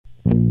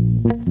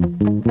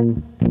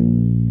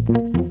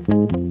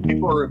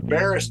were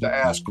embarrassed to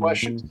ask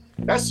questions.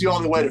 That's the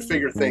only way to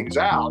figure things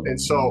out. And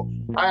so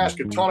I ask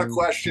a ton of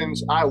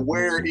questions. I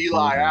wear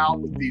Eli out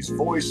with these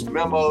voice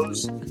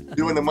memos,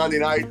 doing the Monday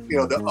night, the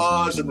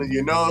uhs and the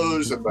you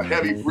knows and the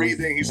heavy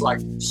breathing. He's like,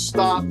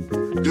 stop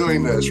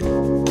doing this.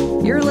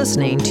 You're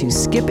listening to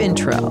Skip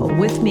Intro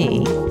with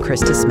me,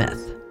 Krista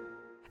Smith.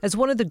 As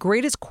one of the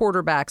greatest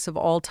quarterbacks of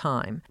all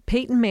time,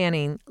 Peyton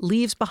Manning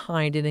leaves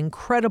behind an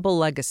incredible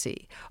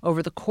legacy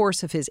over the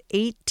course of his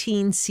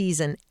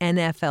 18-season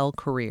NFL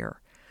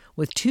career,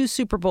 with 2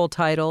 Super Bowl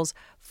titles,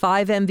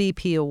 5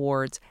 MVP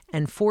awards,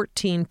 and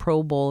 14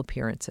 Pro Bowl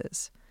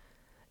appearances.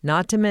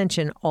 Not to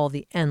mention all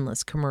the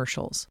endless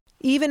commercials.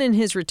 Even in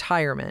his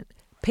retirement,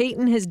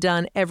 Peyton has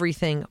done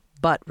everything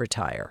but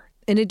retire.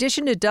 In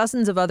addition to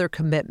dozens of other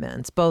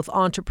commitments, both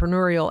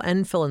entrepreneurial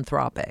and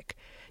philanthropic,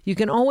 you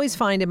can always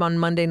find him on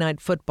Monday Night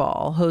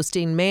Football,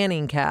 hosting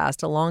Manning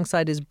Cast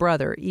alongside his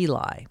brother,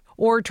 Eli,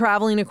 or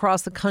traveling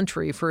across the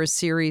country for a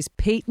series,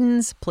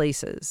 Peyton's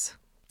Places,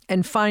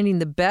 and finding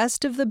the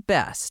best of the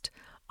best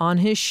on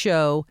his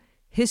show,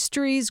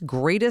 History's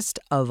Greatest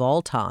of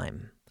All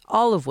Time,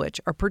 all of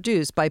which are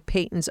produced by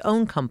Peyton's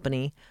own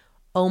company,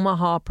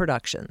 Omaha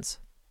Productions.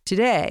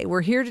 Today,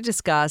 we're here to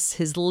discuss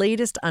his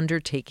latest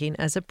undertaking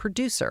as a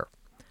producer,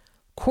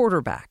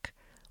 Quarterback,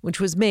 which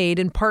was made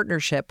in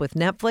partnership with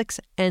Netflix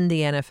and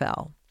the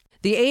NFL.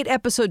 The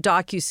 8-episode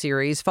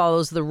docuseries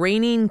follows the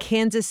reigning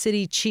Kansas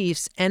City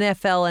Chiefs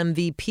NFL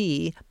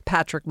MVP,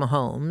 Patrick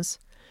Mahomes,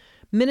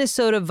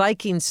 Minnesota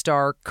Vikings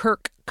star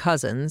Kirk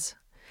Cousins,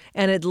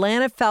 and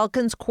Atlanta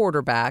Falcons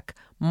quarterback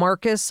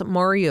Marcus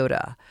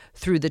Mariota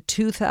through the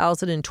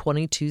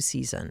 2022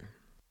 season.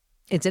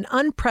 It's an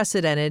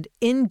unprecedented,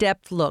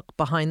 in-depth look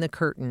behind the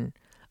curtain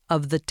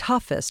of the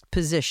toughest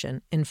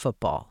position in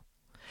football.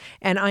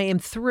 And I am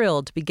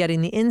thrilled to be getting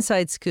the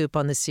inside scoop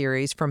on the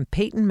series from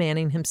Peyton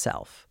Manning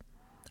himself.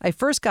 I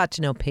first got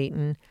to know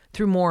Peyton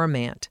through Maura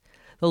Mant,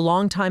 the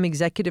longtime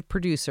executive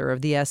producer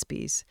of the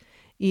ESPYs,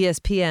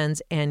 ESPN's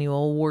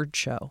annual award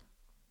show.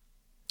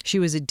 She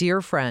was a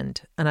dear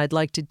friend, and I'd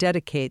like to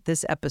dedicate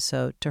this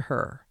episode to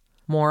her.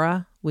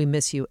 Maura, we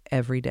miss you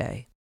every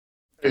day.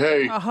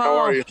 Hey, how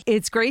are you?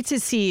 It's great to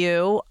see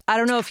you. I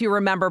don't know if you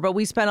remember, but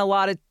we spent a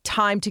lot of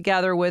time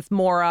together with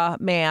Maura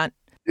Mant.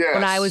 Yes.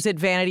 When I was at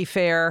Vanity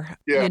Fair,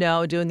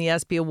 doing the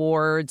ESPY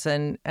Awards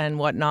and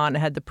whatnot, and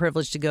had the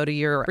privilege to go to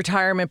your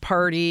retirement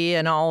party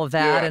and all of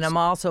that. Yes. And I'm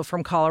also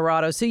from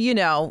Colorado. So, you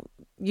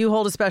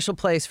hold a special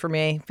place for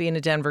me, being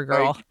a Denver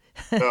girl.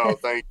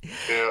 Thank you.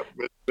 Yeah,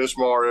 miss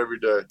Mara every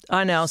day.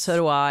 I know, so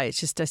do I. It's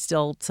just I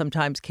still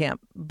sometimes can't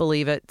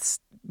believe it's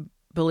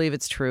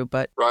true.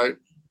 But right,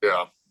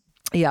 yeah.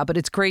 Yeah, but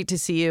it's great to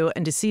see you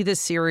and to see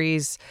this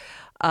series.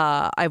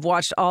 I've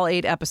watched all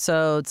 8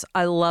 episodes.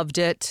 I loved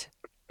it.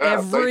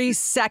 Every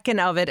second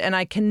of it, and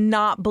I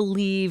cannot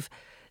believe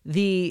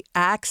the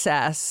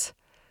access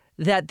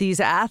that these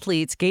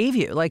athletes gave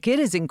you. Like, it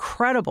is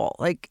incredible.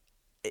 Like,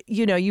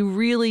 you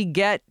really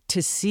get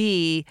to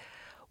see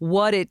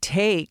what it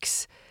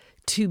takes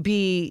to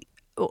be,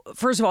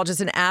 first of all, just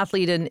an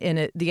athlete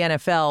in the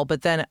NFL,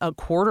 but then a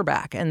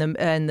quarterback, and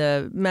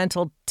the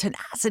mental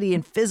tenacity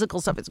and physical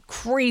stuff. It's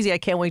crazy. I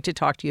can't wait to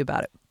talk to you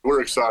about it.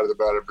 We're excited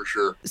about it for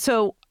sure.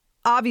 So,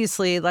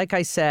 obviously, like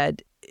I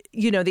said,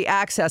 the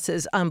access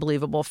is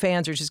unbelievable.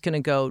 Fans are just going to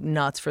go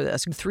nuts for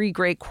this. 3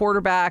 great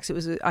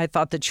quarterbacks. I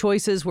thought the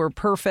choices were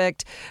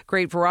perfect.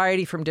 Great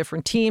variety from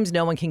different teams.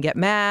 No one can get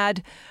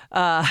mad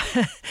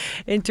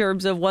in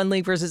terms of one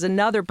league versus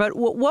another. But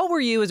what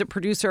were you as a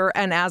producer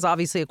and as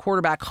obviously a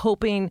quarterback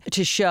hoping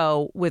to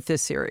show with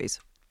this series?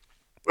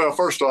 Well,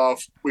 first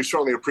off, we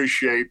certainly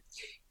appreciate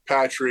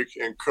Patrick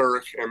and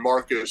Kirk and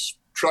Marcus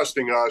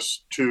trusting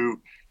us to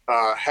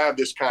have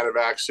this kind of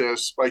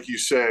access. Like you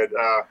said,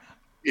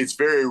 it's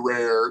very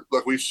rare.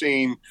 Look, we've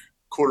seen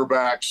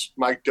quarterbacks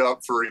mic'd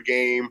up for a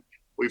game.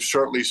 We've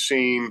certainly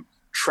seen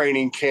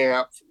training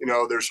camp.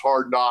 There's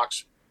hard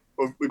knocks.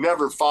 We've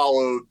never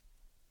followed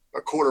a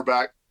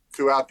quarterback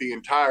throughout the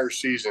entire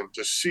season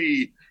to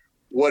see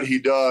what he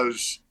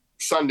does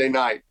Sunday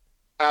night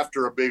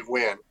after a big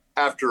win,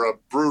 after a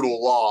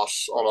brutal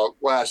loss on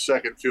a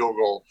last-second field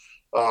goal,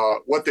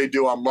 what they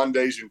do on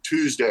Mondays and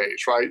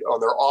Tuesdays, right, on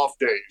their off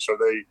days. Are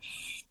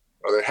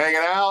they hanging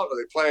out? Are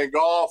they playing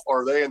golf?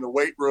 Or are they in the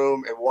weight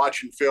room and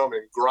watching film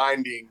and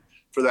grinding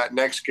for that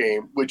next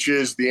game, which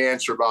is the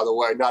answer, by the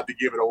way, not to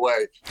give it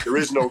away. There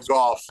is no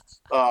golf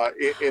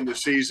in the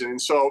season.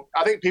 And so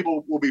I think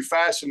people will be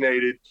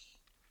fascinated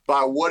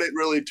by what it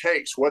really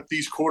takes, what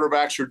these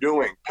quarterbacks are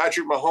doing.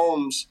 Patrick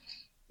Mahomes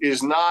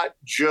is not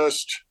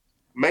just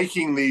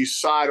making these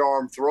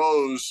sidearm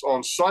throws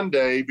on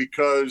Sunday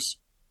because,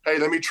 hey,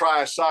 let me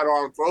try a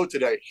sidearm throw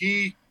today.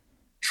 He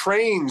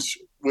trains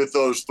with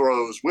those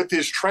throws with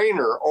his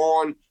trainer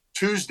on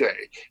Tuesday.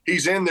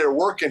 He's in there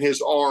working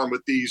his arm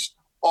with these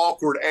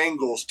awkward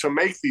angles to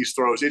make these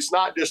throws. It's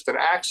not just an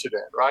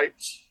accident, right?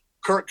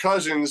 Kirk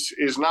Cousins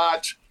is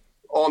not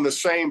on the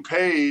same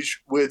page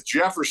with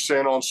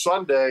Jefferson on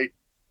Sunday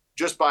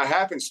just by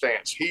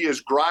happenstance. He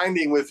is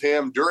grinding with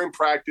him during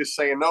practice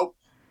saying, nope,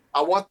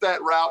 I want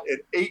that route at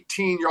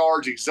 18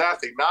 yards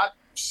exactly, not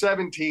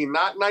 17,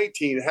 not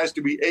 19. It has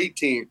to be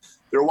 18.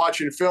 They're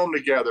watching film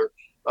together.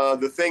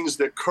 The things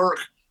that Kirk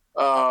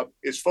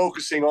is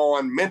focusing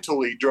on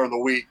mentally during the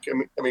week.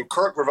 I mean,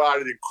 Kirk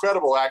provided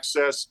incredible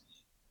access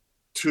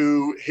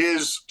to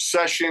his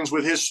sessions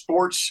with his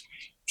sports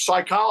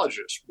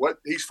psychologist, what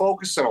he's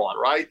focusing on,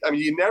 right? I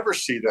mean, you never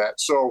see that.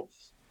 So,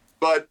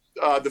 but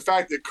the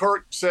fact that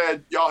Kirk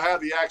said, y'all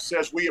have the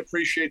access, we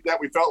appreciate that.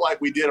 We felt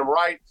like we did them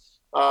right.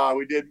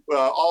 We did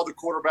all the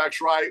quarterbacks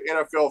right.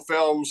 NFL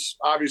Films,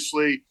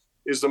 obviously,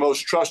 is the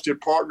most trusted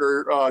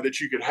partner that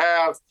you could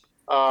have.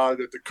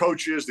 That the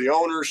coaches, the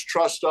owners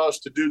trust us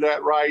to do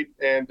that right.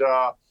 And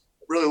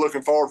really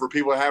looking forward for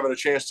people having a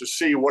chance to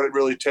see what it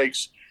really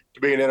takes to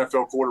be an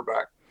NFL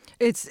quarterback.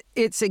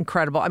 It's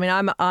incredible. I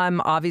mean,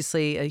 I'm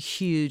obviously a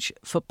huge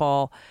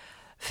football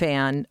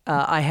fan.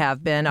 I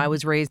have been. I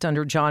was raised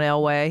under John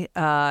Elway.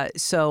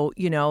 So,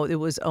 you know, it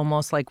was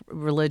almost like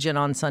religion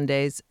on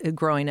Sundays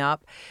growing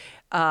up.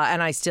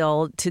 And I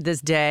still, to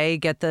this day,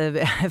 get the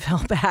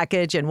NFL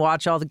package and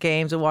watch all the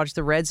games and watch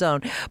the Red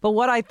Zone. But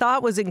what I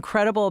thought was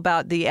incredible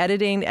about the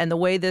editing and the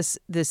way this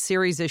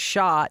series is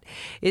shot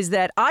is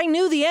that I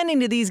knew the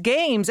ending to these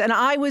games, and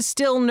I was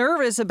still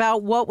nervous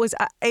about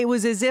it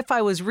was as if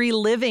I was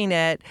reliving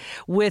it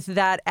with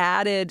that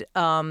added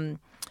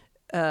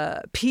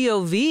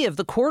POV of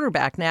the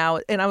quarterback now.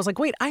 And I was like,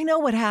 wait, I know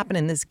what happened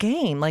in this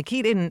game. Like,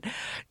 he didn't...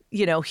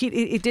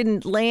 it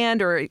didn't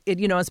land, or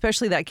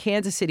especially that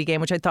Kansas City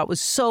game, which I thought was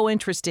so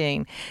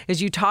interesting,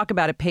 as you talk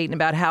about it, Peyton,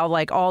 about how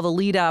like all the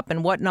lead up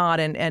and whatnot,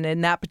 and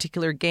in that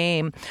particular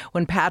game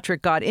when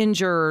Patrick got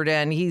injured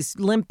and he's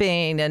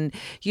limping, and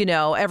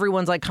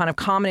everyone's like kind of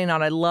commenting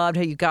on. I loved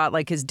how you got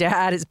like his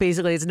dad is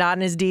basically, it's not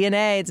in his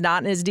DNA. It's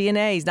not in his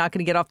DNA. He's not going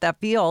to get off that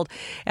field.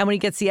 And when he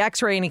gets the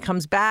X-ray and he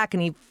comes back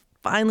and he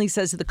finally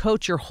says to the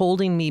coach, "You're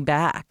holding me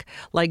back.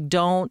 Like,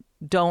 don't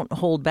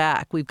hold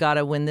back. We've got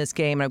to win this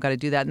game. And I've got to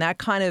do that." And that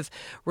kind of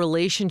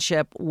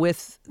relationship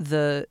with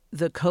the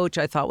coach,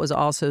 I thought, was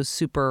also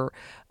super.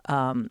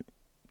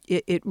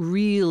 It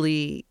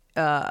really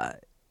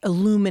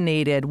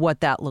illuminated what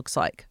that looks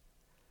like.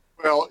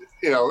 Well,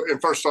 and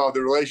first off,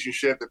 the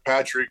relationship that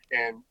Patrick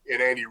and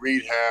Andy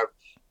Reid have,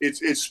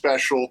 it's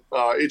special.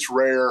 It's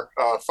rare.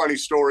 Funny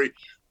story,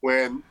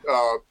 when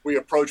we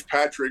approached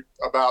Patrick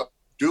about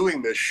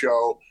doing this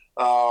show,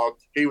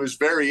 he was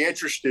very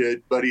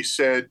interested, but he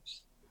said,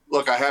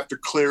 "Look, I have to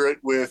clear it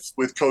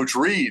with Coach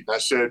Reid." I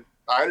said,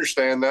 "I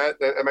understand that.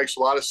 That makes a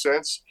lot of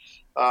sense."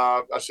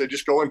 I said,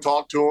 "Just go and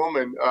talk to him."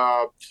 And,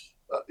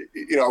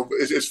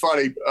 it's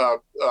funny. A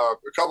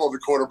couple of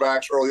the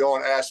quarterbacks early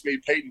on asked me,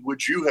 "Peyton,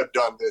 would you have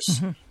done this?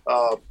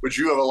 Mm-hmm. Would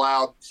you have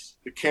allowed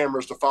the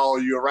cameras to follow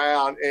you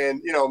around?"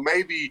 And,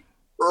 maybe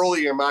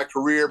early in my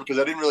career, because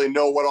I didn't really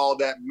know what all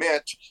that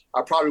meant,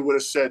 I probably would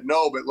have said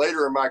no. But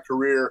later in my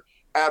career,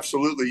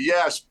 absolutely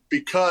yes,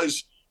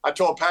 because I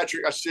told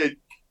Patrick, I said,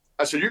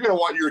 you're going to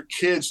want your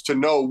kids to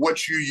know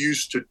what you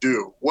used to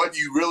do, what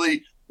you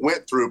really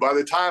went through. By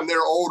the time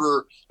they're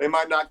older, they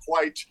might not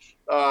quite,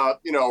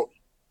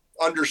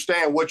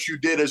 understand what you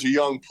did as a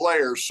young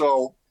player.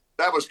 So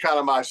that was kind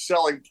of my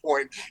selling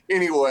point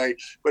anyway.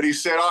 But he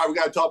said, "All right, we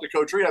got to talk to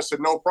Coach Reid." I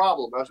said, "No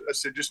problem." I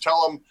said, "Just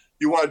tell him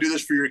you want to do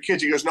this for your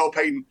kids." He goes, "No,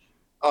 Peyton,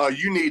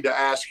 you need to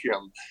ask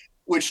him,"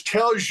 which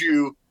tells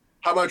you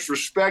how much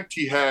respect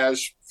he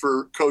has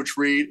for Coach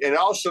Reid. And it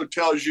also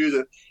tells you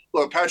that,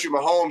 look, Patrick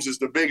Mahomes is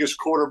the biggest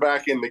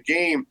quarterback in the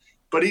game,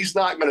 but he's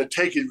not going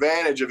to take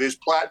advantage of his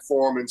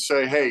platform and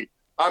say, "Hey,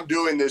 I'm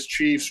doing this,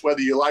 Chiefs,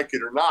 whether you like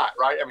it or not,"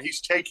 right? I mean,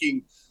 he's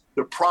taking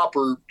the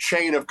proper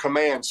chain of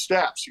command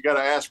steps. You got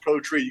to ask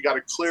Coach Reid. You got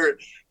to clear it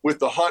with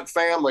the Hunt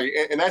family.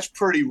 And that's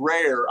pretty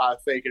rare, I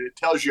think, and it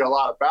tells you a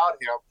lot about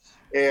him.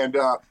 And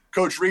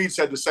Coach Reid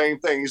said the same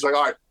thing. He's like,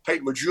 "All right,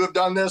 Peyton, would you have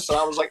done this?" And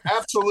I was like,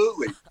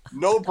 "Absolutely.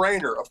 No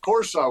brainer. Of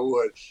course I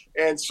would."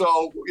 And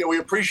so, we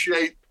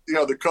appreciate,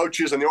 the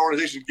coaches and the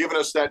organization giving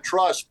us that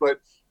trust.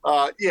 But,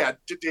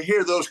 to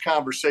hear those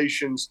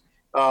conversations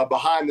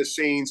behind the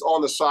scenes,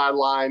 on the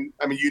sideline,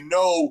 I mean,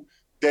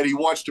 that he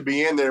wants to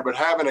be in there, but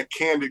having a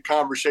candid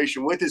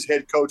conversation with his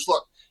head coach.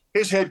 Look,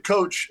 his head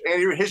coach,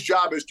 and his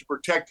job is to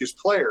protect his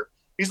player.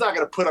 He's not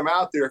going to put him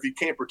out there if he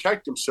can't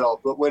protect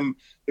himself. But when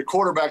the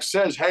quarterback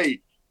says,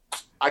 "Hey,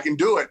 I can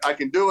do it,"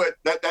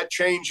 that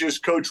changes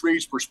Coach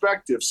Reid's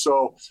perspective.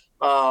 So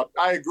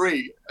I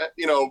agree.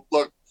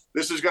 Look,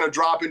 this is going to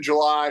drop in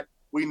July.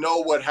 We know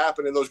what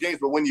happened in those games,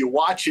 but when you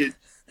watch it,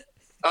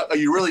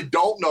 you really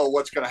don't know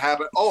what's going to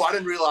happen. "Oh, I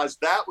didn't realize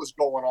that was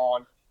going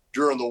on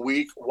during the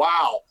week.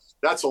 Wow,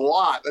 that's a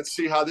lot. Let's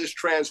see how this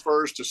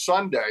transfers to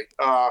Sunday."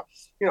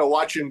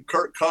 Watching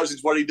Kirk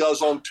Cousins, what he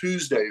does on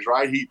Tuesdays,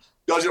 right? He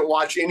doesn't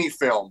watch any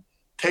film,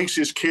 takes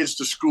his kids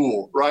to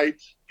school, right?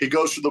 He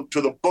goes to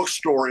the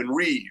bookstore and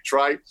reads,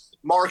 right?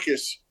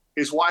 Marcus,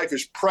 his wife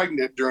is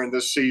pregnant during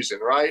this season,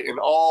 right? And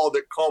all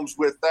that comes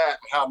with that,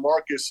 and how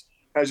Marcus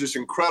has this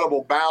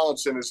incredible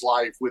balance in his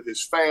life with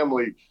his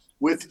family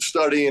with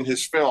studying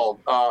his film.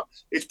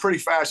 It's pretty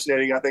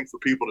fascinating, I think, for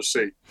people to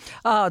see.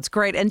 Oh, it's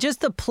great. And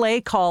just the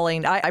play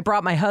calling. I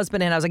brought my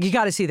husband in. I was like, you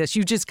got to see this.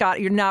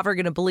 You're never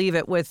going to believe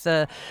it with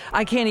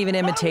I can't even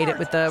imitate it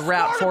with the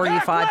route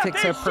 45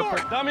 picks up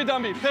per.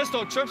 Dummy,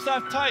 pistol, trip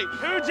staff tight.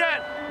 2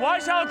 jet,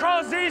 watch how it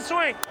calls Z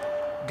swing.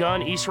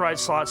 Gun, east right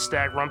slot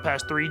stack, run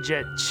past 3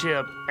 jet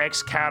chip,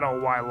 X cattle,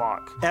 Y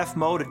lock. F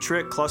mode, a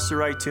trick, cluster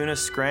right tuna,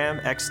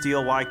 scram, X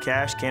steel, Y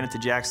cash, cannon to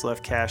jacks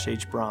left cash,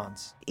 H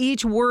bronze.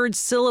 Each word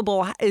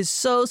syllable is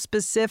so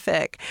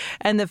specific.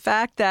 And the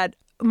fact that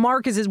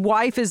Marcus's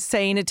wife is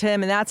saying it to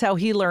him, and that's how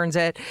he learns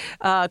it.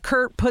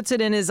 Kirk puts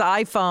it in his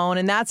iPhone,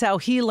 and that's how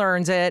he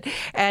learns it.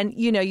 And,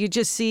 you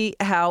just see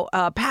how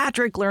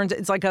Patrick learns it.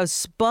 It's like a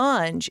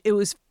sponge. It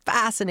was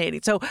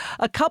fascinating. So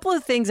a couple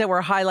of things that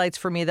were highlights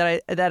for me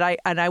that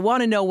I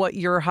want to know what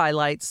your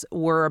highlights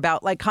were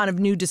about, like kind of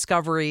new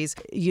discoveries.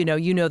 You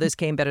know this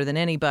game better than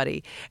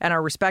anybody and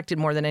are respected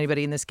more than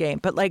anybody in this game.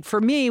 But like for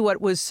me,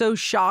 what was so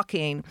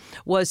shocking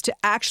was to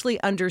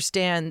actually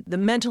understand the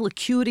mental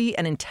acuity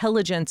and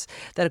intelligence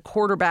that a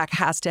quarterback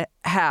has to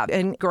have.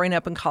 And growing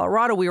up in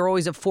Colorado, we were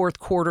always a fourth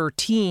quarter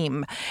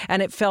team,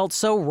 and it felt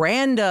so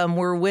random.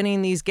 We're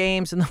winning these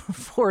games in the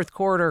fourth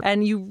quarter,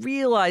 and you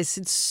realize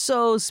it's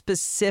so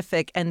specific.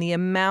 And the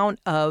amount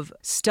of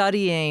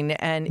studying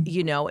and,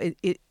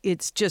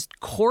 it's just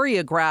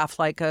choreographed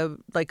like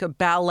a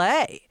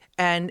ballet,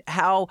 and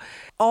how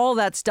all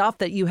that stuff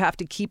that you have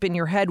to keep in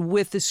your head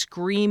with the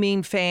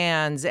screaming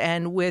fans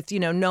and with,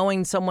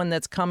 knowing someone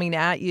that's coming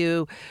at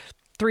you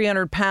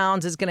 300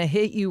 pounds is going to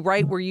hit you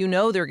right where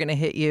they're going to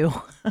hit you.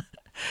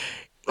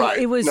 Right.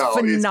 It was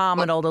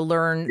phenomenal to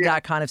learn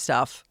that kind of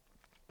stuff.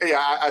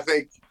 Yeah, I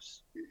think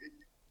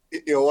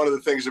one of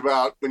the things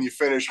about when you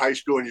finish high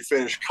school and you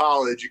finish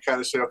college, you kind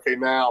of say, okay,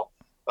 now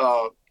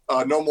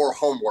no more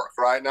homework,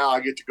 right? Now I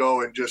get to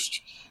go and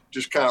just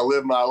kind of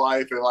live my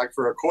life. And like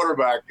for a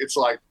quarterback, it's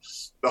like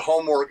the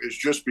homework is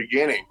just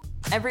beginning.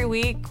 Every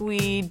week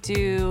we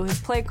do his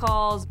play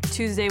calls.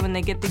 Tuesday when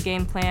they get the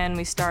game plan,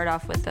 we start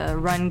off with a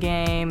run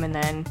game, and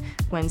then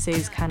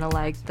Wednesday's kind of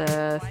like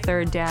the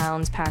third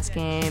downs pass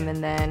game,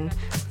 and then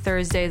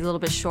Thursday's a little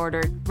bit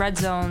shorter, red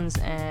zones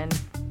and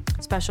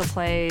special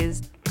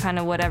plays, kind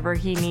of whatever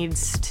he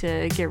needs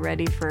to get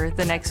ready for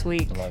the next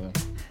week. 11.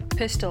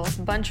 Pistol,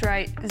 bunch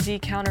right, Z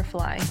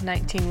counterfly,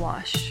 19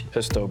 wash.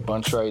 Pistol,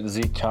 bunch right,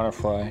 Z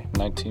counterfly,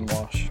 19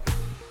 wash.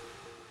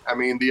 I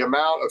mean, the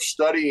amount of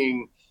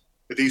studying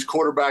that these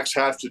quarterbacks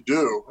have to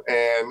do,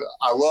 and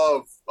I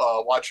love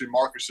watching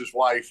Marcus's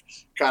wife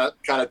kind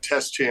of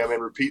test him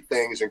and repeat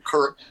things, and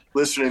Kirk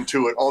listening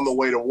to it on the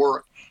way to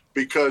work,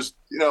 because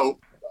the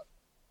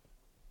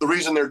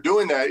reason they're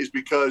doing that is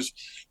because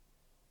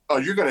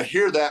you're going to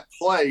hear that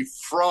play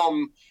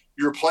from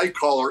your play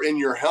caller in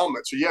your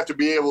helmet. So you have to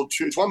be able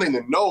to, it's one thing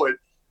to know it.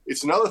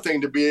 It's another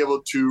thing to be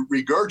able to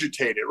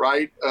regurgitate it,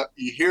 right?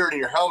 You hear it in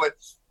your helmet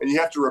and you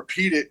have to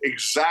repeat it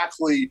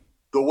exactly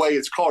the way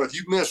it's called. If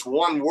you miss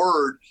one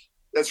word,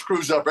 that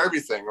screws up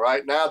everything,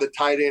 right? Now the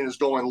tight end is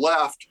going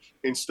left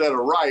instead of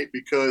right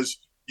because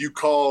you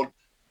called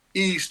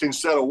east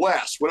instead of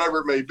west, whatever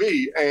it may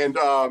be. And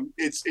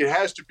it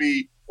has to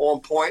be on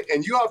point.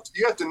 And you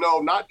have to know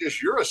not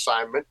just your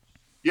assignment,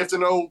 you have to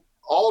know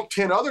all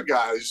 10 other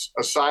guys'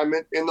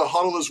 assignment in the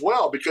huddle as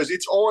well, because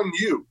it's on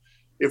you.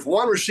 If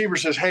one receiver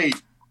says, hey,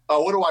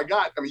 what do I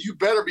got? I mean, you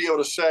better be able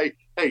to say,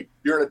 hey,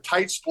 you're in a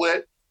tight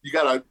split. You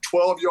got a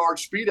 12-yard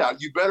speed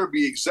out. You better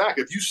be exact.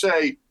 If you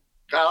say,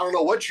 I don't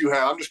know what you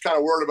have, I'm just kind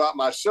of worried about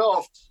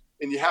myself,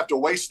 and you have to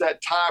waste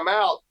that time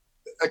out,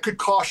 it could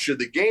cost you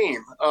the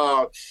game.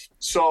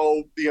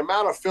 So the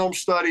amount of film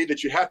study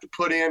that you have to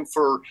put in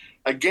for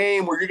a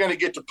game where you're going to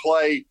get to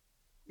play,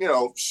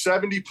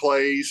 70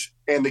 plays,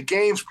 and the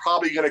game's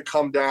probably going to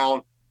come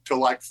down to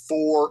like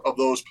 4 of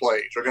those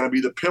plays are going to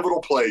be the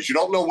pivotal plays. You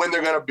don't know when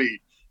they're going to be.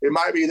 It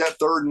might be that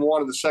 3rd and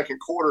 1 in the second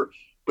quarter,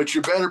 but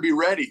you better be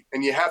ready,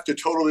 and you have to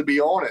totally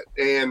be on it.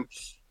 And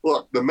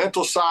look, the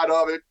mental side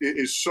of it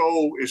is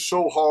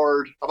so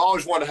hard. I've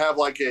always wanted to have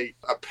like a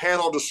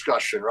panel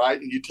discussion, right?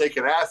 And you take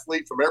an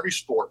athlete from every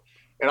sport,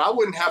 and I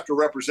wouldn't have to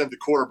represent the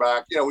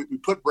quarterback. We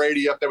put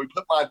Brady up there, we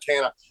put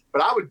Montana,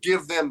 but I would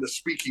give them the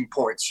speaking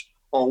points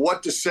on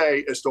what to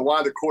say as to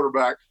why the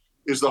quarterback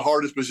is the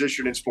hardest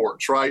position in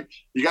sports, right?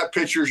 You got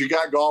pitchers, you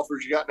got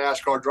golfers, you got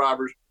NASCAR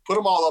drivers, put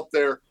them all up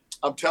there.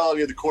 I'm telling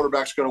you, the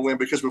quarterback's going to win,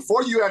 because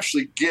before you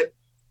actually get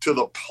to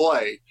the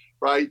play,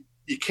 right,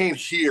 you can't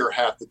hear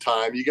half the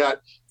time. You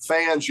got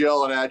fans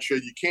yelling at you.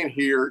 You can't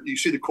hear. You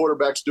see the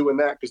quarterbacks doing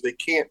that because they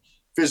can't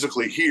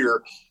physically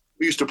hear.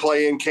 We used to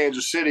play in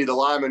Kansas City. The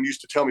lineman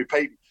used to tell me,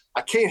 Peyton,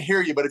 I can't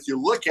hear you, but if you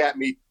look at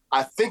me,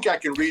 I think I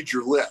can read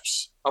your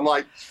lips. I'm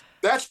like,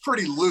 that's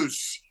pretty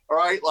loose, all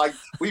right? Like,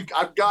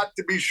 I've got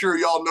to be sure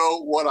y'all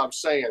know what I'm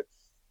saying.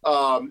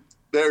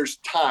 There's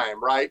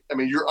time, right? I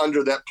mean, you're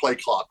under that play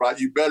clock, right?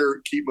 You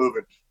better keep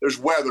moving. There's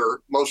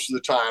weather most of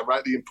the time,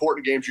 right? The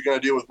important games you're going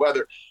to deal with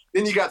weather.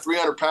 Then you got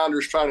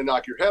 300-pounders trying to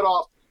knock your head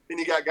off. Then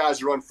you got guys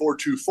that run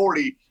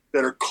 4.240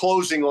 that are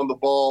closing on the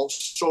ball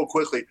so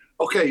quickly.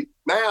 Okay,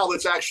 now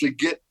let's actually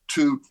get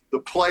to the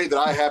play that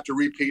I have to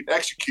repeat and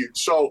execute.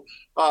 So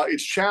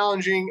it's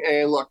challenging.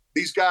 And look,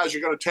 these guys are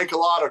going to take a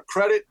lot of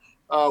credit,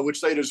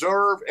 which they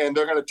deserve, and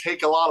they're going to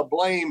take a lot of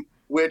blame,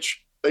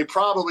 which they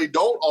probably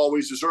don't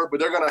always deserve, but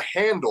they're going to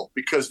handle,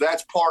 because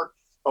that's part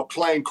of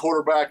playing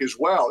quarterback as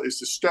well, is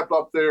to step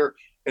up there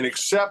and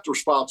accept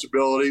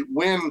responsibility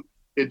when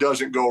it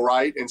doesn't go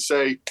right and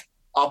say,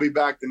 I'll be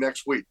back the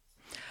next week.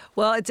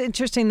 Well, it's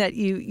interesting that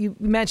you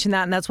mentioned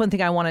that, and that's one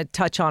thing I want to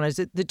touch on is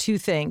the two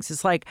things.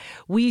 It's like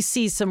we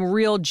see some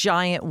real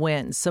giant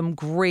wins, some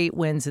great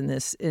wins in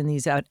these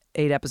 8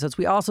 episodes.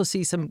 We also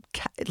see some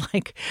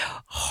like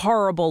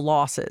horrible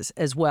losses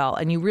as well,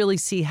 and you really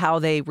see how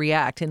they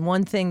react. And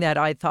one thing that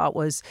I thought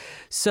was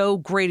so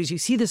great is you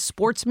see the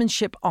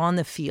sportsmanship on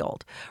the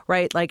field,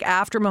 right? Like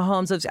after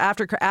Mahomes,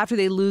 after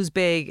they lose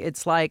big,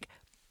 it's like,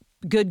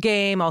 good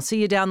game. I'll see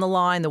you down the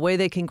line. The way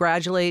they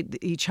congratulate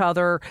each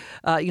other,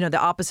 the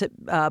opposite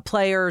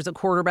players, the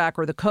quarterback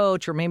or the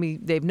coach, or maybe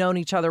they've known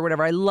each other,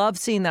 whatever. I love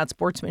seeing that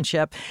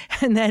sportsmanship.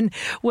 And then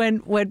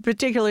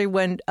particularly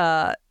when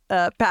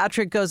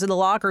Patrick goes in the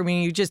locker room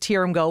and you just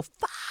hear him go,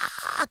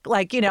 fuck,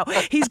 like,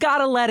 he's got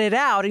to let it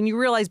out. And you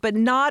realize, but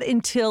not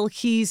until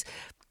he's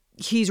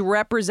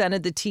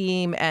represented the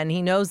team and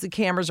he knows the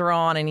cameras are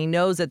on and he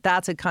knows that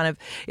that's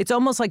it's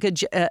almost like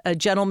a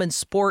gentleman's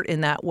sport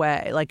in that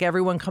way. Like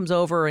everyone comes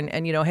over and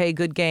hey,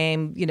 good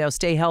game,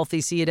 stay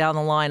healthy, see you down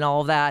the line,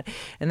 all of that.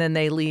 And then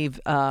they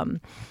leave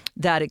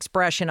that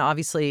expression,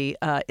 obviously,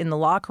 in the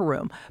locker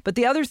room. But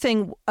the other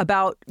thing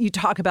you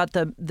talk about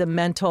the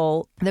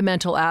mental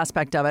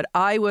aspect of it.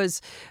 I was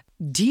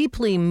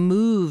deeply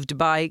moved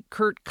by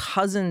Kirk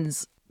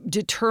Cousins'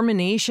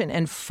 determination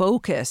and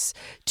focus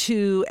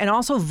and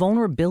also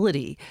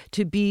vulnerability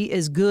to be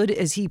as good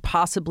as he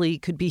possibly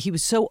could be. He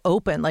was so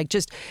open, like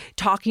just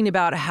talking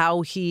about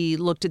how he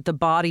looked at the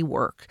body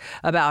work,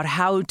 about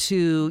how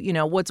to,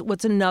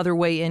 what's another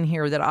way in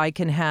here that I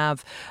can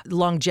have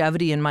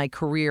longevity in my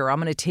career. I'm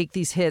going to take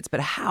these hits,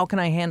 but how can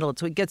I handle it?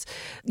 So he gets,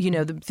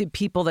 the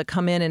people that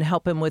come in and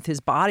help him with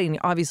his body, and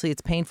obviously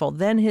it's painful.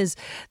 Then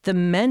the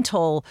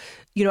mental,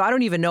 I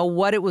don't even know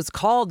what it was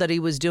called that he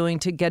was doing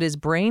to get his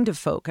brain to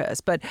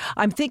focus. But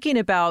I'm thinking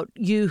about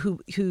you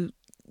who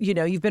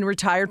you've been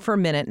retired for a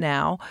minute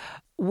now.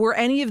 Were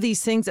any of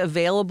these things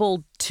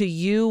available to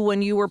you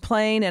when you were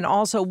playing? And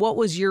also, what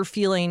was your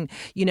feeling,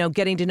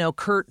 getting to know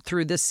Kurt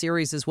through this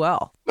series as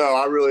well? No,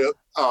 I really,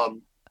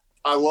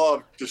 I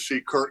love to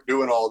see Kirk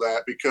doing all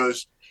that,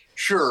 because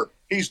sure,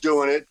 he's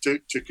doing it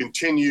to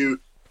continue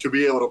to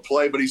be able to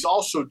play, but he's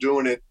also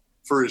doing it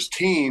for his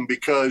team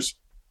because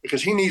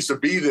he needs to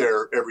be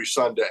there every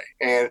Sunday.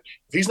 And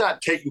if he's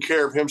not taking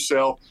care of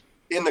himself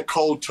in the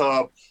cold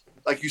tub,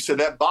 like you said,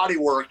 that body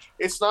work,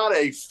 it's not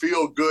a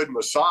feel-good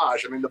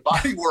massage. I mean, the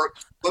body work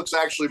looks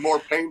actually more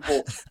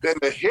painful than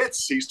the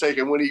hits he's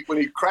taking when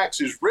he cracks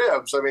his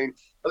ribs. I mean,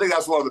 I think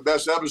that's one of the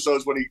best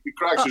episodes when he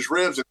cracks his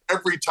ribs, and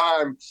every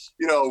time,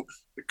 the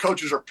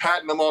coaches are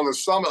patting him on the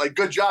stomach, like,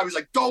 good job. He's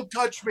like, don't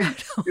touch me,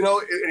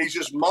 and he's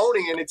just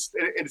moaning, and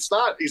he's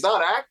not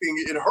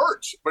acting. It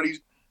hurts, but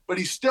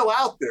he's still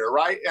out there,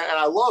 right? And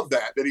I love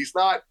that he's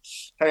not,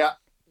 hey,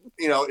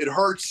 it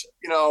hurts,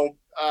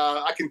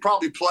 I can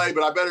probably play,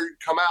 but I better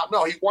come out.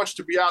 No, he wants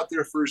to be out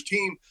there for his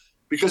team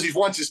because he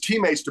wants his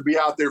teammates to be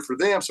out there for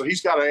them. So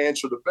he's got to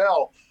answer the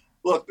bell.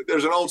 Look,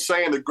 there's an old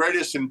saying, the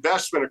greatest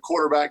investment a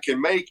quarterback can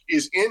make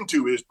is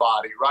into his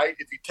body, right?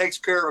 If he takes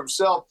care of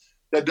himself,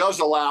 that does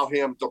allow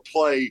him to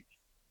play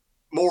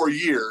more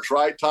years,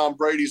 right? Tom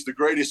Brady's the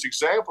greatest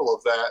example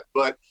of that.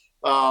 But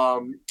I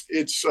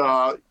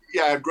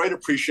have great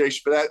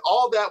appreciation for that.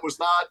 All that was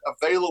not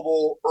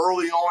available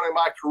early on in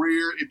my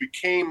career. It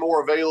became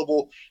more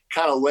available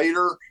kind of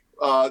later.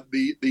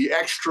 The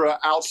extra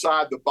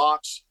outside the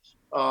box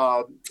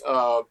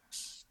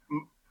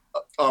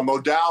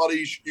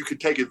modalities you could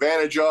take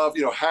advantage of,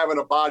 having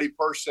a body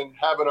person,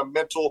 having a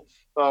mental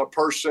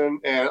person.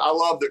 And I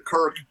love that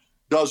Kirk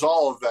does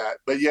all of that.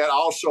 But yet I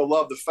also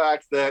love the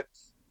fact that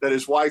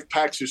his wife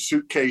packs his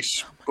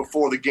suitcase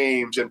before the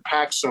games and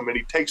packs them, and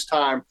he takes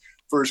time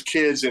for his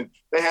kids, and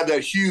they have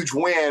that huge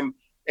win.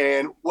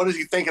 And what is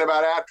he thinking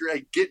about after?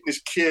 Getting his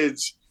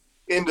kids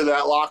into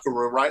that locker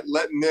room, right?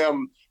 Letting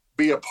them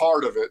be a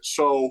part of it.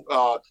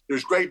 So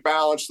there's great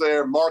balance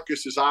there.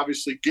 Marcus is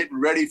obviously getting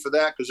ready for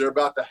that because they're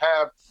about to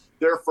have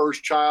their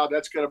first child.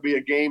 That's going to be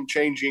a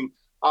game-changing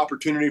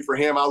opportunity for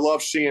him. I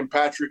love seeing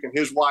Patrick and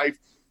his wife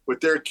with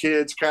their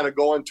kids kind of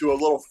going to a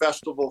little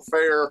festival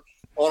fair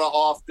on an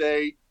off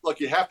day. Look,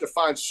 you have to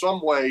find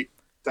some way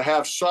to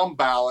have some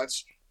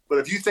balance. But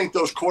if you think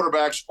those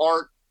quarterbacks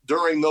aren't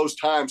during those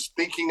times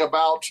thinking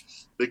about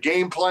the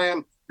game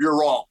plan, you're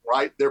wrong,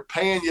 right? They're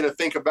paying you to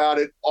think about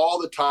it all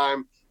the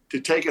time,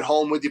 to take it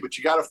home with you, but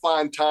you got to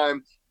find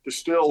time to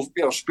still,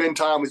 spend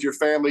time with your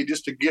family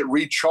just to get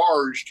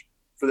recharged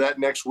for that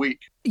next week.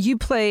 You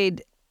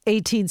played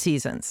 18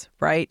 seasons,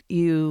 right?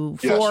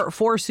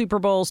 Four Super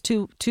Bowls,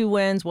 two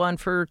wins, one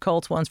for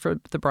Colts, one for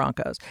the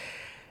Broncos.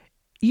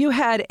 You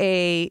had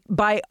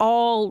by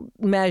all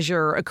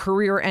measure, a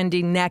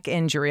career-ending neck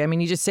injury. I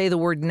mean, you just say the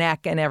word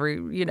neck and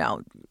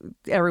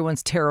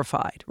everyone's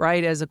terrified,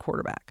 right, as a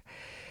quarterback.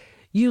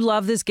 You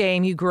love this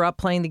game. You grew up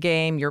playing the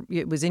game.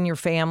 It was in your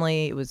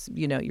family. It was,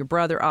 your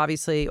brother,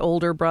 obviously,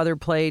 older brother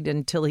played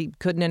until he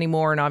couldn't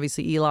anymore, and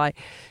obviously Eli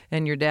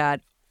and your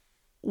dad.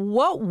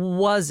 What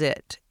was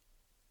it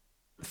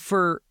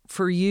for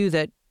you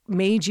that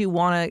made you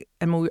want to,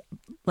 and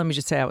let me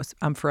just say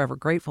I'm forever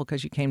grateful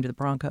because you came to the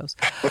Broncos,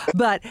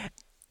 but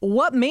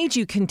what made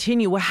you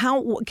continue?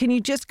 How can you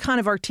just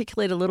kind of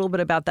articulate a little bit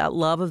about that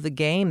love of the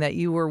game that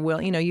you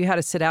were you had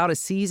to sit out a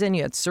season,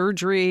 you had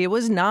surgery. It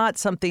was not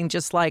something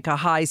just like a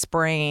high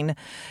sprain,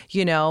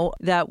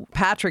 that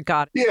Patrick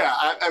got. Yeah,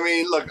 I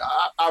mean, look,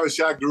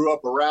 obviously I grew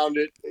up around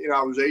it.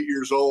 I was 8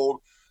 years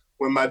old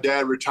when my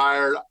dad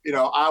retired.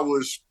 I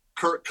was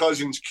Kirk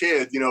Cousins'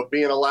 kid,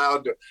 being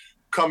allowed to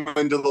come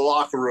into the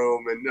locker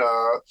room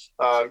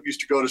and used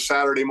to go to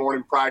Saturday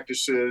morning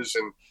practices,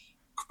 and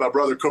my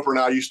brother Cooper and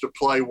I used to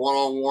play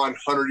one-on-one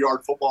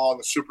 100-yard football on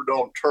the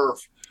Superdome turf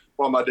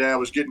while my dad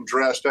was getting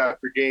dressed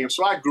after games.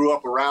 So I grew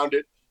up around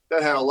it.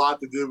 That had a lot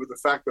to do with the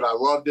fact that I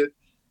loved it.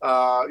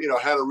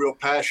 Had a real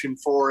passion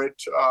for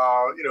it,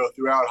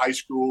 throughout high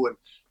school and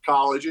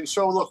college. And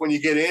so, look, when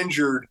you get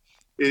injured,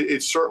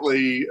 it's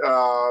certainly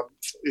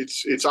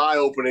it's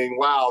eye-opening.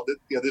 Wow,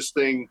 this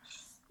thing,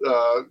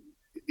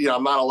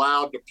 I'm not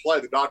allowed to play.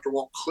 The doctor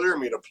won't clear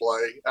me to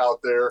play out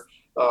there.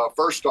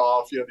 First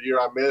off, the year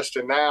I missed,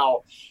 and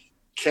now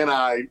can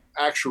I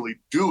actually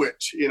do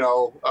it?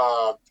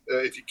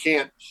 If you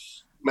can't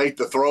make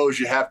the throws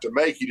you have to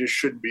make, you just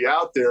shouldn't be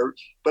out there.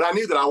 But I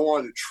knew that I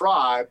wanted to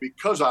try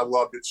because I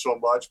loved it so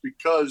much,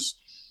 because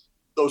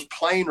those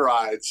plane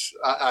rides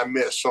I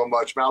miss so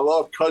much. I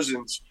love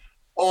Cousins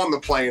on the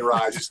plane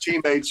rides. His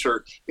teammates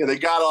are, they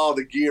got all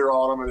the gear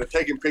on them and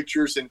they're taking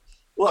pictures. And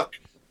look,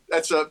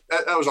 that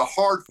was a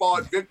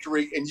hard-fought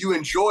victory, and you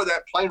enjoy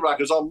that plane ride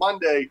because on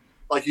Monday,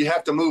 like, you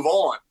have to move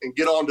on and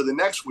get on to the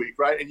next week,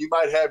 right? And you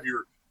might have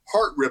your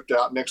heart ripped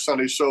out next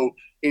Sunday. So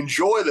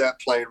enjoy that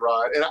plane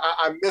ride. And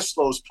I miss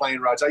those plane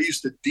rides. I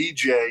used to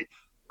DJ.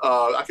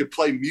 I could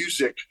play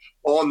music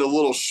on the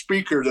little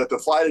speaker that the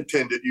flight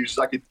attendant uses.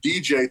 I could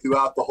DJ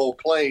throughout the whole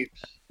plane.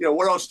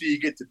 Where else do you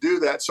get to do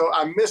that? So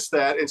I miss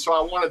that. And so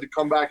I wanted to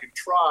come back and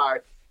try.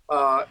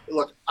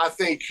 Look, I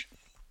think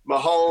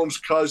Mahomes,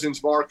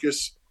 Cousins,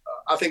 Marcus,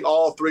 I think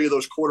all three of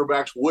those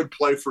quarterbacks would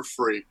play for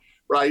free,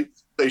 right?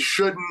 They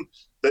shouldn't.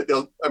 They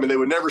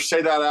would never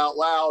say that out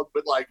loud,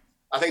 but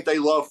I think they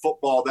love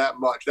football that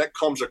much. That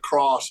comes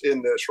across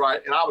in this, right?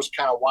 And I was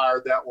kind of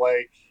wired that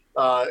way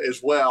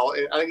as well.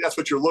 And I think that's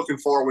what you're looking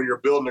for when you're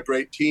building a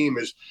great team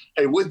is,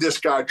 hey, would this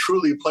guy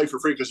truly play for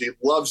free because he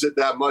loves it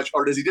that much?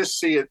 Or does he just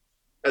see it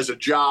as a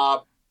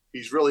job?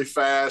 He's really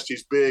fast.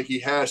 He's big. He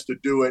has to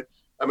do it.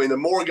 The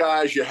more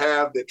guys you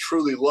have that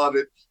truly love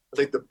it, I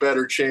think the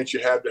better chance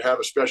you have to have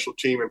a special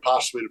team and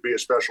possibly to be a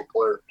special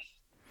player.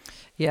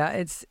 Yeah,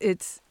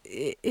 it's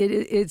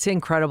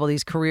incredible,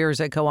 these careers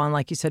that go on,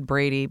 like you said,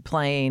 Brady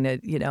playing,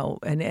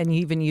 and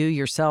even you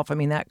yourself.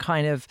 That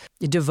kind of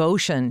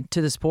devotion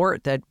to the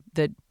sport that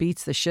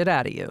beats the shit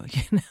out of you,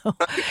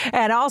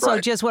 And also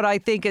right. Just what I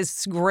think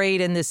is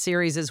great in this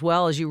series as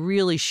well is you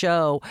really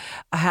show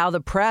how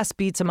the press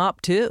beats them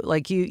up too.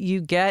 Like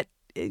you get,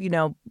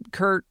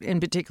 Kurt in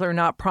particular,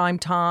 not prime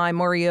time.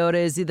 Mariota,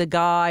 is he the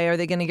guy? Are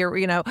they going to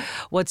get,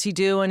 what's he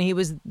doing? He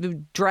was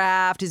the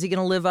draft. Is he going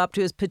to live up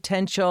to his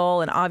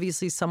potential? And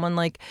obviously someone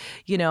like,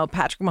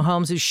 Patrick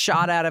Mahomes, who's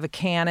shot out of a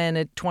cannon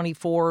at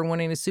 24 and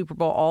winning a Super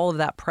Bowl, all of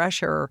that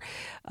pressure.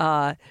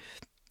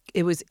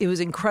 It was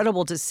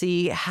incredible to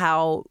see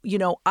how,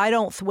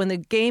 when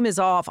the game is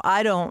off,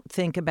 I don't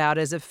think about,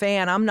 as a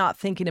fan, I'm not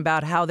thinking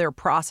about how they're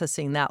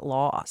processing that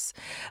loss.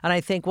 And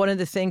I think one of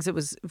the things that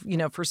was,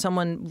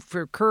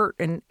 for Kurt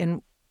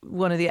in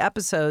one of the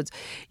episodes,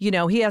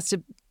 he has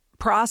to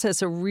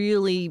process a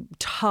really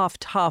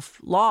tough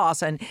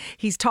loss, and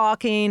he's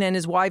talking and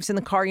his wife's in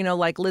the car,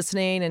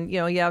 listening, and,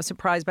 I was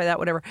surprised by that,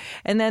 whatever.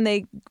 And then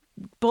they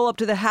pull up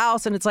to the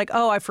house and it's like,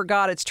 oh, I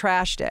forgot it's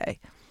trash day.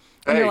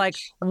 And you're like,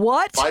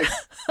 what?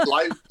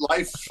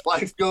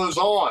 Life goes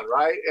on,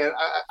 right? And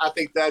I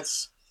think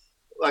that's,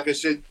 like I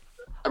said,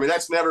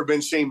 that's never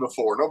been seen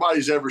before.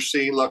 Nobody's ever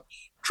seen. Look,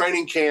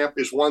 training camp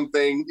is one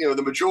thing.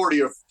 The majority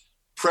of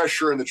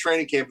pressure in the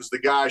training camp is the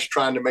guys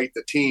trying to make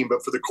the team.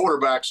 But for the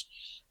quarterbacks,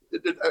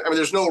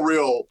 there's no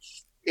real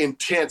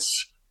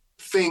intense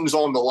things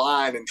on the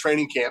line in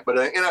training camp. But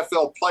an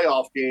NFL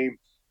playoff game,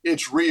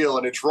 it's real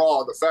and it's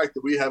raw. The fact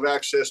that we have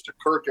access to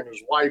Kirk and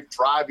his wife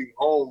driving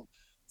home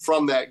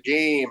from that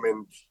game,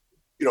 and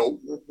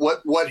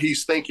what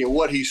he's thinking,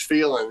 what he's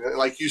feeling. And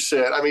like you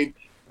said,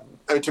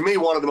 to me,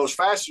 one of the most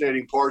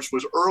fascinating parts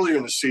was earlier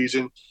in the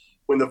season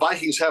when the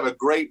Vikings have a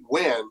great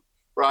win,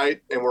 right?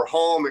 And we're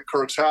home at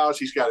Kirk's house.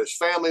 He's got his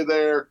family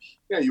there.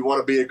 You want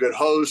to be a good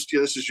host.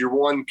 This is your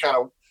one kind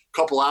of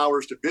couple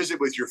hours to visit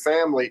with your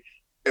family.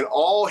 And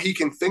all he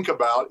can think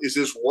about is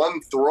this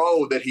one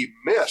throw that he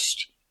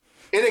missed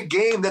in a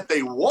game that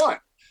they won,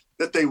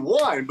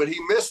 but he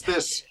missed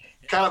this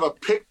kind of a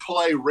pick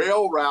play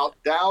rail route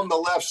down the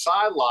left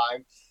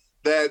sideline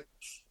that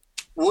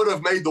would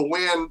have made the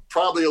win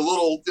probably a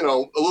little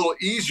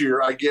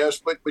easier, I guess,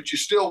 but you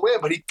still win.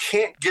 But he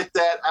can't get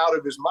that out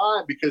of his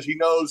mind because he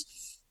knows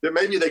that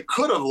maybe they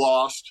could have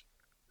lost,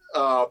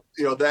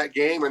 that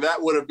game, and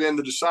that would have been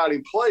the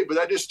deciding play. But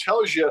that just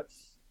tells you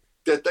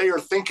that they are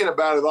thinking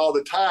about it all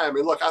the time.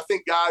 And look, I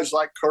think guys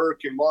like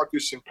Kirk and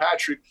Marcus and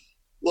Patrick,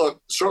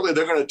 look, certainly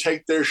they're going to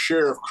take their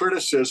share of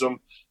criticism,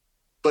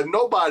 but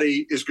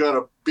nobody is going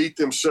to beat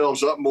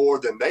themselves up more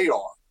than they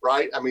are,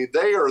 right? I mean,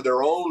 they are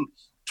their own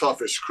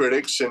toughest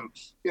critics, and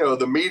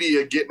the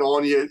media getting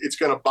on you, it's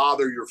going to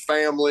bother your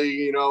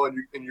family,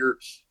 and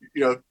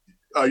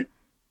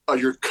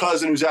your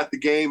cousin who's at the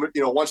game,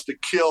 wants to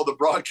kill the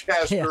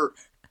broadcaster,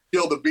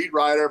 kill the beat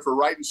writer for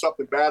writing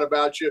something bad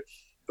about you.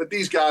 But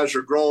these guys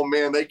are grown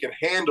men; they can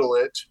handle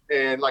it,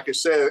 and like I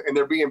said, and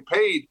they're being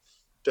paid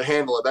to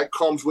handle it. That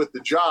comes with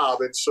the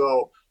job, and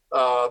so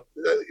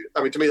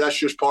to me, that's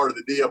just part of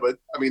the deal. But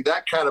I mean,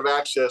 that kind of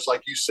access,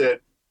 like you said,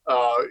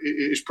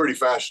 is pretty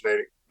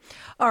fascinating.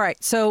 All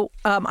right. So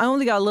I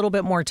only got a little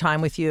bit more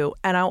time with you,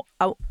 and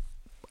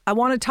I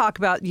want to talk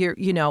about your,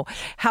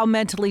 how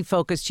mentally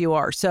focused you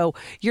are. So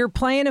you're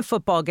playing a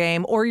football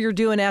game or you're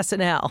doing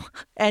SNL,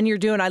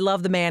 and I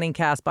love the Manning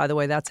cast, by the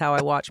way. That's how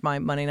I watch my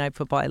Monday Night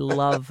Football. I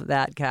love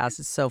that cast.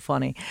 It's so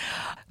funny.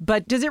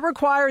 But does it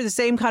require the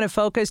same kind of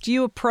focus? Do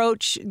you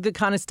approach the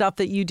kind of stuff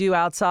that you do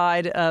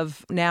outside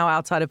of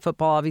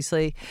football,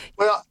 obviously?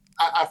 Well,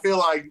 I feel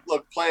like,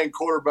 look, playing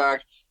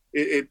quarterback,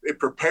 it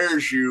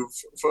prepares you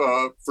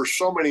for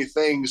so many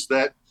things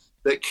that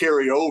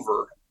carry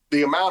over.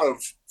 The amount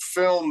of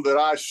film that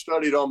I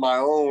studied on my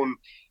own,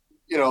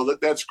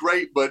 that's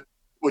great. But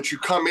what you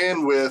come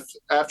in with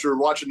after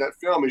watching that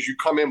film is you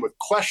come in with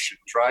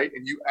questions, right?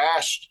 And you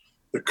asked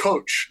the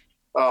coach,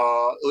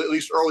 at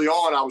least early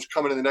on, I was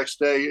coming in the next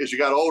day. As you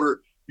got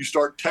older, you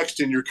start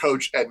texting your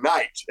coach at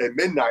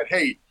midnight.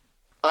 Hey,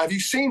 have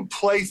you seen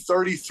play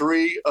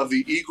 33 of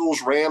the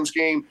Eagles-Rams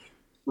game?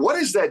 What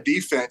is that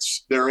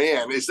defense they're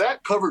in? Is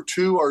that cover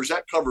 2 or is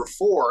that cover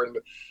 4? And,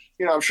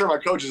 I'm sure my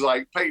coach is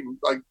like, Peyton,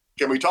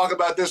 can we talk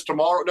about this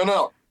tomorrow?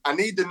 No. I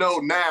need to know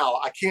now.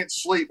 I can't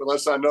sleep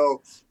unless I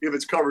know if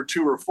it's cover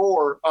 2 or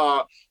 4.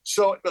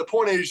 So the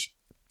point is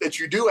that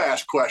you do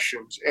ask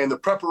questions, and the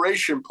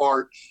preparation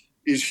part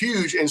is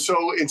huge. And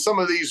so in some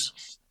of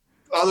these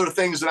other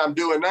things that I'm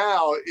doing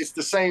now, it's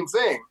the same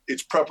thing.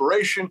 It's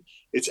preparation.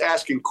 It's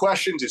asking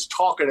questions. It's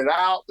talking it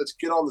out. Let's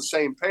get on the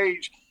same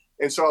page.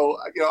 And so,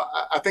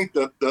 I think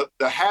the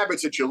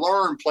habits that you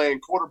learn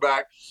playing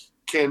quarterback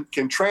can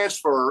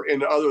transfer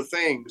into other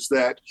things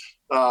that,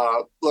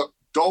 look,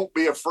 don't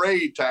be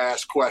afraid to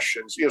ask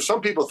questions.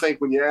 Some people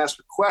think when you ask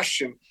a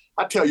question,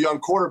 I tell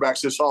young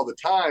quarterbacks this all the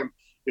time,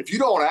 if you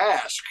don't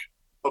ask,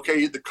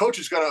 okay, the coach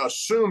is going to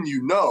assume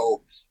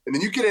and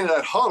then you get into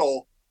that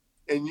huddle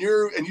and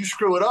you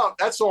screw it up,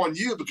 that's on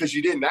you because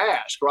you didn't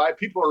ask, right?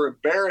 People are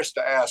embarrassed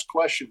to ask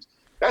questions.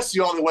 That's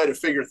the only way to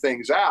figure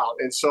things out.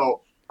 And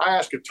so I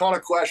ask a ton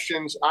of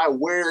questions. I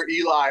wear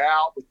Eli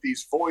out with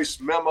these voice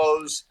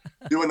memos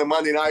doing the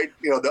Monday night,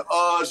 the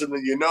uhs and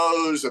the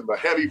knows and the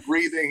heavy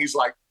breathing. He's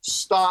like,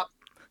 stop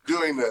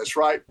doing this,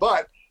 right?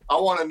 But I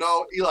want to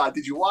know, Eli,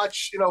 did you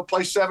watch,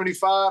 play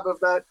 75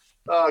 of that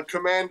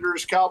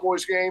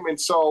Commanders-Cowboys game?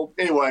 And so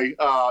anyway,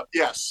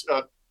 yes,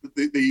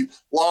 the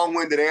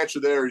long-winded answer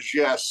there is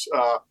yes.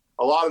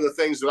 A lot of the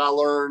things that I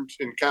learned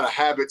and kind of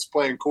habits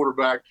playing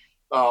quarterback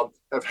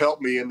have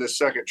helped me in this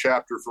second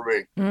chapter for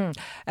me.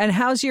 And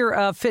how's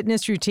your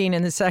fitness routine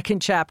in the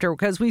second chapter?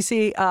 Because we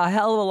see a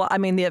hell of a lot. I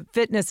mean, the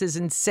fitness is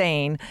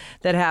insane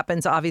that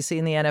happens, obviously,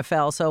 in the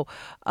NFL. So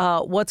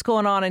what's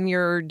going on in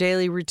your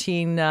daily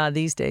routine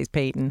these days,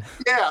 Peyton?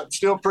 Yeah,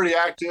 still pretty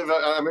active.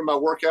 I'm in my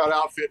workout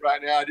outfit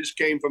right now. I just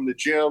came from the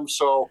gym.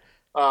 So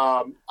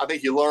I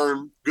think you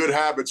learn good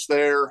habits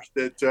there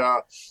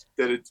that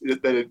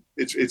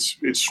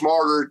it's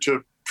smarter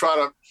to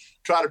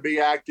try to be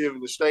active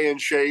and to stay in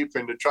shape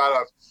and to try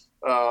to,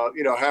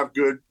 have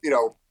good,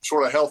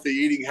 sort of healthy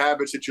eating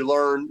habits that you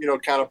learn,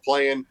 kind of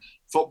playing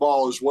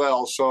football as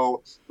well.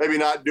 So maybe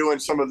not doing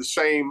some of the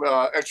same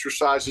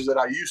exercises that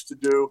I used to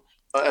do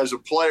as a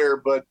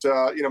player, but,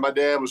 my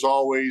dad was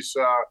always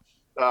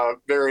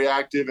very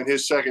active in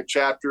his second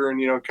chapter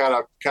and, kind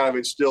of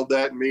instilled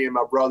that in me and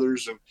my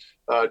brothers, and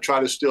try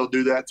to still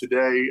do that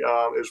today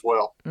as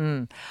well.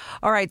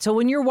 All right. So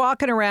when you're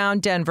walking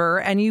around Denver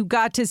and you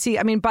got to see,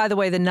 by the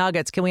way, the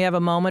Nuggets, can we have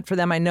a moment for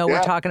them? I know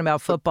we're talking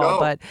about football,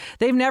 but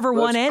they've never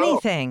won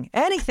anything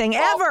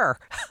ever.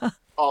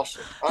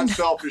 Awesome.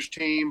 Unselfish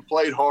team,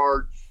 played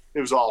hard. It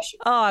was awesome.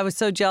 Oh, I was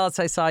so jealous.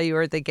 I saw you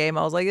were at the game.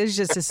 I was like, this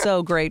is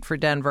so great for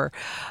Denver.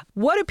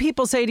 What do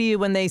people say to you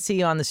when they see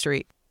you on the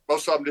street?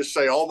 Most of them just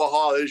say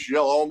Omaha. They just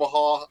yell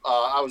Omaha.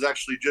 I was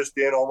actually just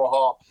in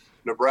Omaha,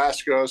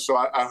 Nebraska, so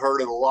I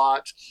heard it a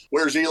lot.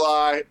 Where's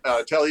Eli?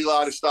 Tell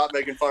Eli to stop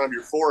making fun of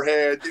your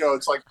forehead.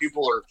 It's like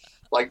people are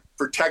like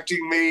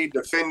protecting me,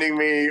 defending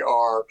me,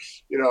 or,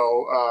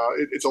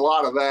 it's a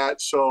lot of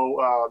that.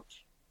 So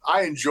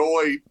I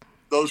enjoy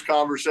those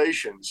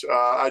conversations.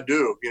 I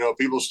do.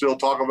 People still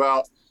talk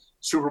about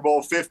Super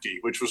Bowl 50,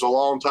 which was a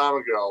long time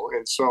ago.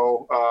 And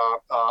so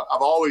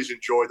I've always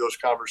enjoyed those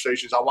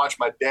conversations. I watched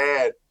my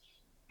dad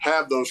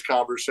have those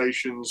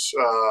conversations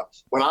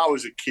when I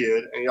was a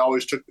kid, and he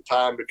always took the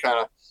time to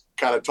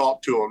kind of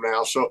talk to them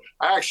now. So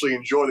I actually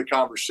enjoy the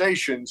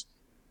conversations.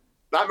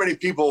 Not many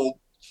people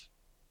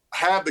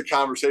have the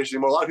conversation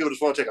anymore. A lot of people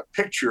just want to take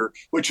a picture,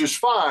 which is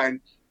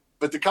fine.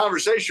 But the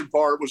conversation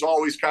part was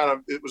always kind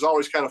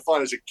of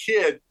fun as a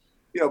kid.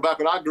 Back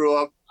when I grew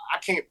up, I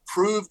can't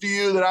prove to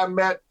you that I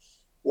met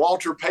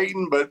Walter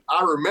Payton, but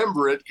I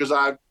remember it because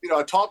I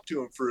talked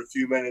to him for a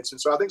few minutes.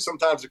 And so I think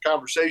sometimes the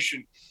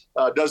conversation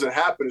doesn't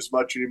happen as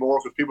much anymore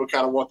because people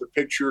kind of want the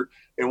picture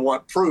and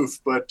want proof.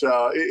 But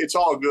it's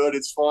all good.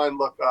 It's fun.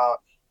 Look,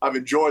 I've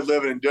enjoyed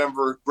living in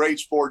Denver. Great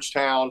sports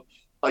town.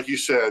 Like you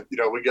said,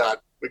 we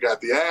got the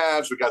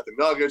Avs, we got the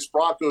Nuggets.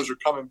 Broncos are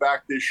coming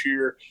back this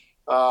year.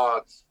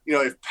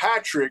 If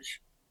Patrick,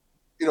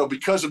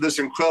 because of this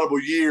incredible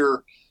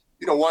year,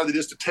 wanted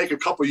just to take a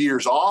couple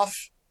years off,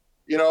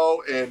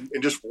 and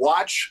just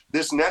watch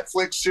this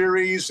Netflix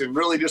series and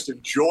really just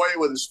enjoy it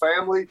with his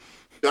family,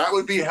 that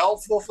would be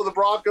helpful for the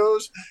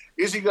Broncos.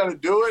 Is he going to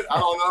do it? I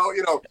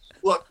don't know.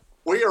 Look,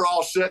 we are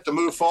all set to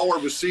move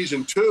forward with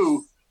season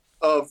 2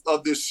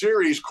 of this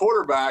series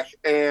quarterback,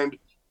 and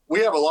we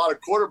have a lot of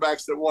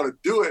quarterbacks that want to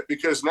do it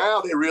because now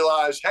they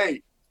realize,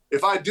 hey,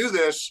 if I do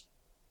this,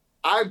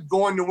 I'm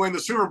going to win the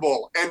Super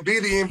Bowl and be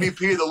the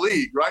MVP of the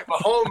league, right?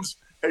 Mahomes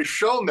has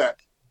shown that.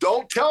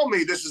 Don't tell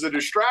me this is a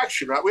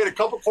distraction, right? We had a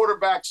couple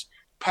quarterbacks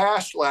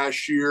pass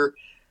last year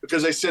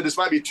because they said this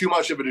might be too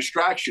much of a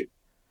distraction.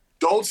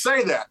 Don't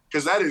say that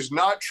because that is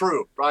not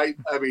true, right?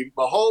 I mean,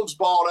 Mahomes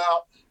balled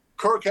out.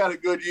 Kirk had a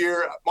good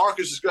year.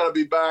 Marcus is going to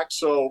be back.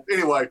 So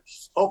anyway,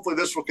 hopefully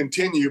this will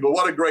continue. But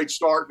what a great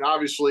start. And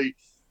obviously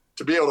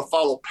to be able to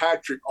follow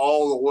Patrick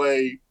all the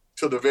way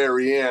to the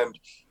very end,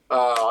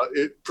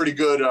 pretty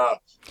good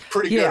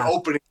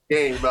opening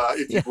game,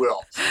 if you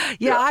will.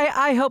 Yeah,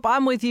 I hope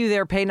I'm with you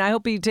there, Peyton. I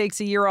hope he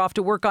takes a year off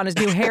to work on his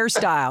new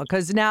hairstyle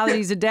because now that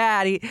he's a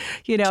dad, he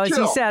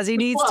says, he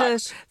needs to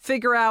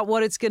figure out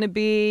what it's going to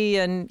be,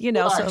 and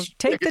so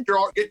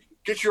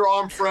get your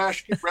arm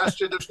fresh, get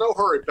rested. There's no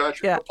hurry,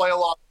 Patrick. You'll play a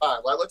long time.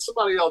 Let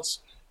somebody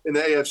else in the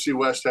AFC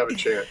West have a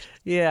chance.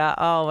 Yeah.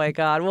 Oh my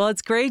God. Well,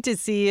 it's great to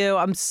see you.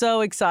 I'm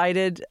so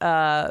excited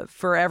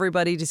for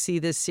everybody to see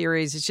this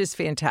series. It's just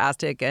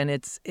fantastic, and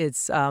it's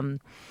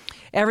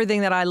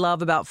everything that I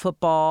love about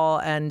football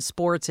and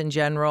sports in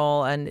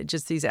general, and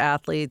just these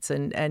athletes,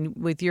 and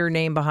with your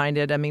name behind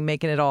it, I mean,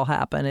 making it all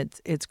happen.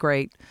 It's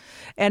great.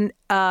 And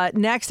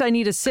next, I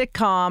need a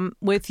sitcom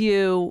with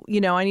you.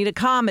 I need a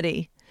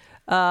comedy.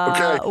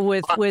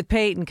 With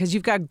Peyton, because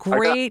you've got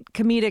great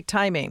comedic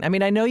timing. I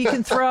mean, I know you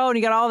can throw and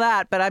you got all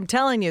that, but I'm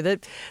telling you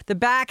that the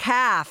back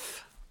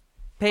half,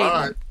 Peyton. All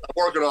right, I'm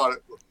working on it.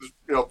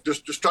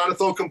 Just trying to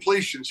throw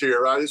completions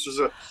here, right? This is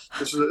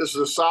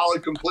a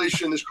solid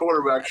completion, this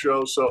quarterback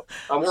show. So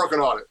I'm working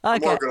on it. Okay.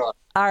 I'm working on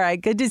it. All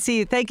right, good to see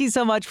you. Thank you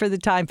so much for the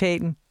time,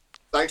 Peyton.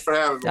 Thanks for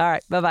having me. All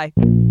right, bye-bye.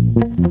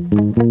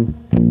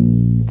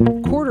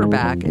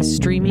 Quarterback is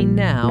streaming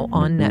now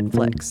on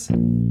Netflix.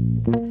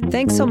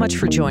 Thanks so much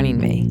for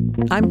joining me.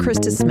 I'm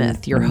Krista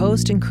Smith, your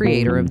host and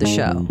creator of the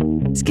show.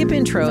 Skip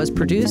Intro is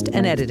produced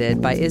and edited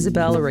by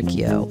Isabel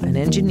Aricchio and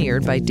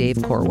engineered by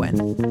Dave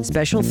Corwin.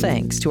 Special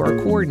thanks to our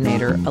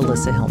coordinator,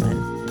 Alyssa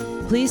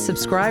Hillman. Please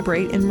subscribe,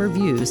 rate, and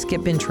review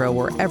Skip Intro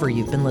wherever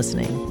you've been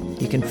listening.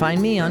 You can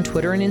find me on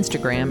Twitter and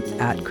Instagram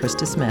at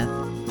Krista Smith.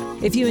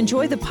 If you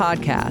enjoy the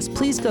podcast,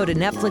 please go to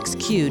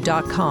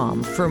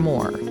NetflixQ.com for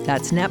more.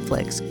 That's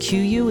Netflix,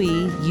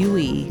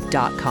 QUEUE.com.